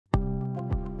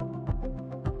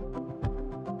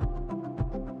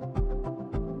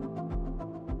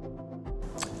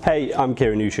Hey, I'm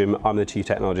Kieran Newsham. I'm the Chief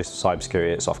Technologist of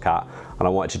Cybersecurity at Softcat, and I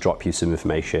wanted to drop you some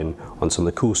information on some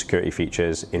of the cool security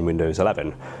features in Windows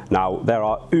 11. Now, there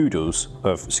are oodles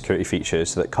of security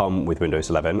features that come with Windows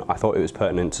 11. I thought it was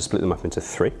pertinent to split them up into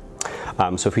three.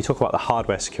 So if we talk about the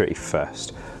hardware security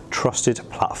first, Trusted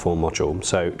Platform Module.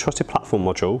 So Trusted Platform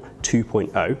Module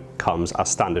 2.0 comes as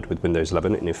standard with Windows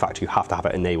 11, and in fact you have to have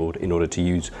it enabled in order to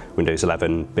use Windows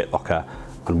 11, BitLocker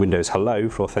and Windows Hello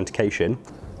for authentication.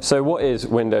 So what is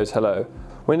Windows Hello?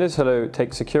 Windows Hello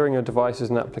takes securing your devices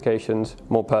and applications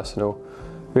more personal.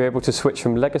 We're able to switch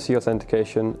from legacy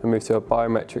authentication and move to a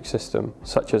biometric system,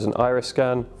 such as an iris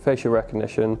scan, facial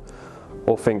recognition,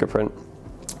 or fingerprint.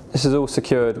 This is all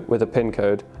secured with a PIN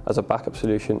code as a backup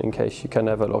solution in case you can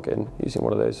never log in using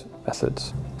one of those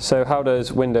methods. So how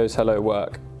does Windows Hello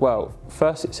work? Well,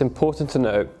 first it's important to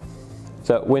note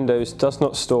that Windows does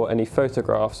not store any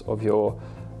photographs of your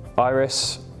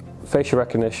iris, facial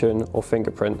recognition or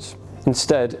fingerprints.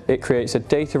 Instead, it creates a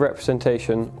data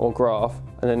representation or graph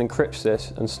and then encrypts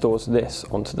this and stores this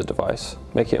onto the device,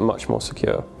 making it much more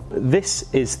secure.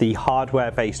 This is the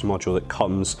hardware-based module that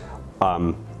comes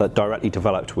directly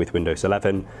developed with Windows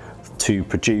 11 to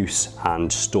produce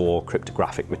and store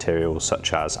cryptographic materials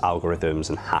such as algorithms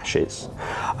and hashes.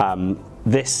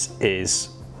 This is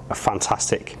a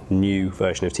fantastic new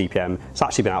version of TPM. It's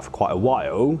actually been out for quite a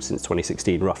while, since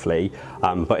 2016 roughly,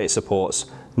 but it supports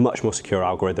much more secure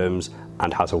algorithms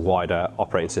and has a wider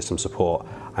operating system support,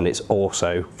 and it's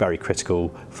also very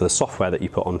critical for the software that you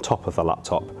put on top of the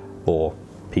laptop or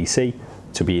PC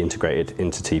to be integrated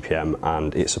into TPM,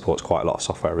 and it supports quite a lot of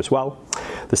software as well.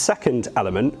 The second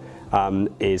element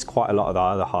is quite a lot of the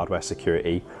other hardware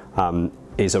security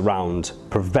is around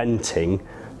preventing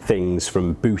things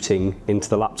from booting into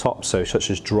the laptop, so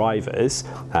such as drivers,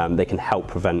 they can help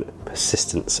prevent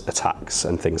persistence attacks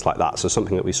and things like that. So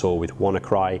something that we saw with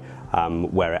WannaCry,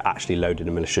 where it actually loaded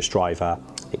a malicious driver,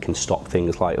 it can stop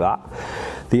things like that.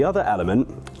 The other element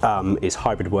is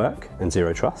hybrid work and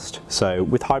zero trust. So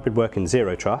with hybrid work and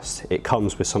zero trust, it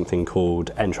comes with something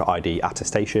called Entra ID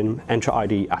attestation. Entra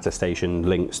ID attestation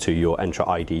links to your Entra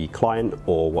ID client,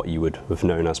 or what you would have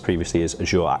known as previously as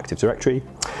Azure Active Directory.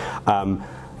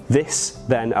 This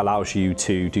then allows you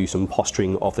to do some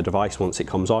posturing of the device once it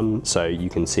comes on, so you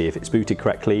can see if it's booted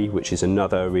correctly, which is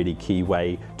another really key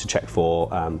way to check for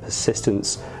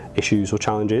persistence issues or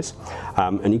challenges.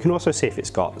 And you can also see if it's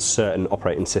got certain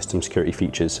operating system security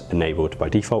features enabled by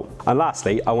default. And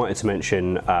lastly, I wanted to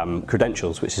mention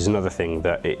credentials, which is another thing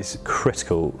that is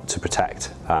critical to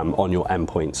protect on your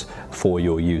endpoints for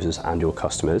your users and your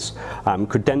customers.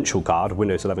 Credential Guard,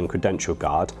 Windows 11 Credential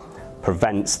Guard,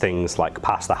 prevents things like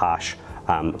pass the hash,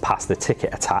 pass the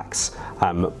ticket attacks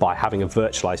by having a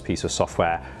virtualized piece of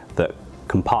software that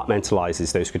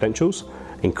compartmentalizes those credentials,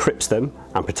 encrypts them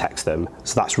and protects them.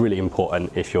 So that's really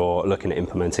important if you're looking at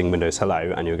implementing Windows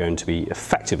Hello and you're going to be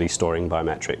effectively storing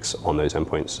biometrics on those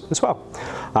endpoints as well.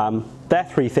 They're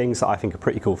three things that I think are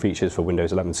pretty cool features for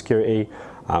Windows 11 security.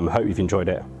 I hope you've enjoyed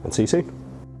it, and see you soon.